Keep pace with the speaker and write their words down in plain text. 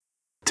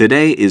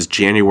Today is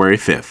January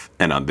 5th,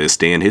 and on this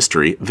day in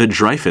history, the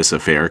Dreyfus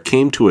affair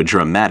came to a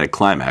dramatic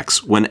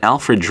climax when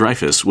Alfred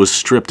Dreyfus was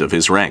stripped of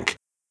his rank.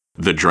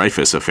 The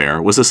Dreyfus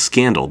affair was a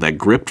scandal that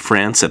gripped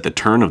France at the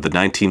turn of the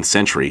 19th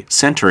century,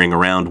 centering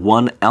around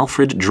one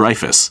Alfred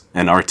Dreyfus,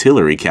 an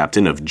artillery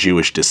captain of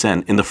Jewish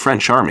descent in the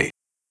French army.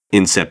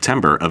 In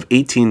September of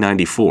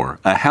 1894,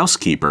 a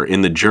housekeeper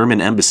in the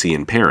German embassy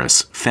in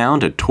Paris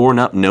found a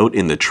torn-up note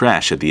in the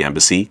trash at the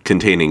embassy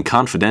containing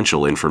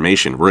confidential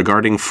information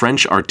regarding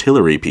French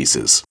artillery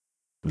pieces.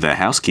 The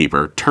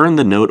housekeeper turned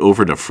the note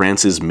over to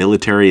France's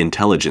military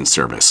intelligence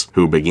service,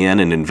 who began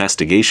an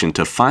investigation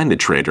to find the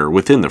traitor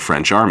within the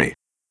French army.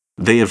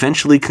 They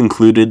eventually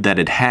concluded that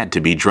it had to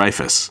be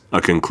Dreyfus,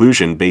 a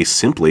conclusion based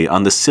simply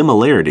on the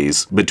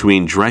similarities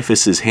between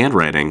Dreyfus's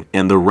handwriting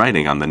and the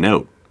writing on the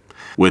note.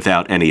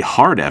 Without any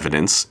hard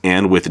evidence,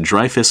 and with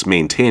Dreyfus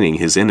maintaining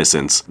his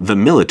innocence, the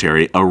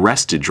military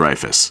arrested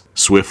Dreyfus,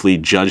 swiftly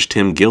judged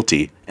him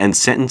guilty, and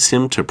sentenced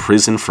him to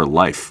prison for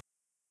life.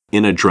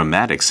 In a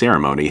dramatic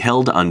ceremony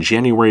held on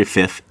January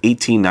 5,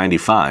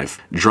 1895,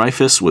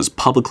 Dreyfus was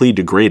publicly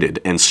degraded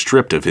and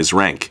stripped of his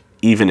rank,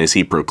 even as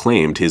he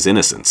proclaimed his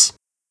innocence.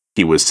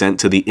 He was sent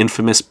to the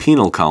infamous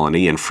penal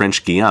colony in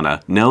French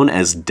Guiana known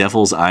as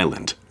Devil's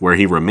Island, where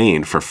he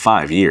remained for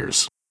 5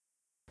 years.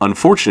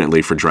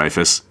 Unfortunately for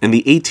Dreyfus, in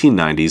the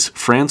 1890s,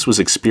 France was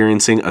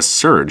experiencing a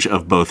surge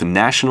of both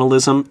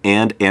nationalism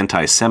and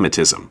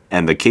anti-Semitism,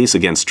 and the case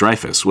against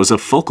Dreyfus was a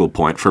focal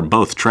point for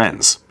both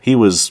trends. He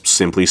was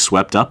simply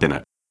swept up in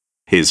it.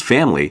 His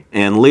family,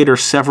 and later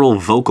several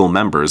vocal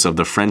members of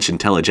the French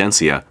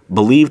intelligentsia,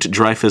 believed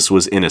Dreyfus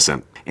was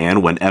innocent,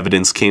 and when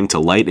evidence came to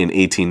light in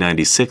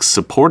 1896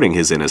 supporting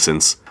his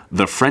innocence,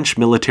 the French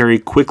military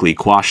quickly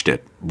quashed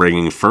it,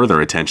 bringing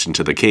further attention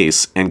to the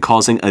case and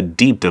causing a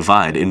deep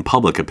divide in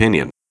public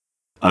opinion.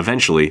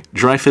 Eventually,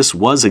 Dreyfus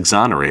was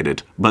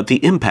exonerated, but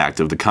the impact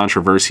of the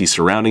controversy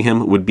surrounding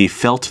him would be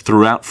felt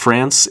throughout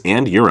France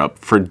and Europe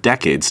for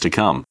decades to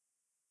come.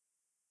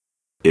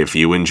 If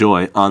you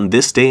enjoy On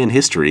This Day in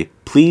History,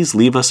 please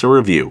leave us a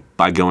review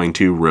by going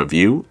to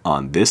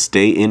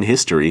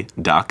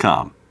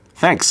reviewonThisDayInHistory.com.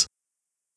 Thanks!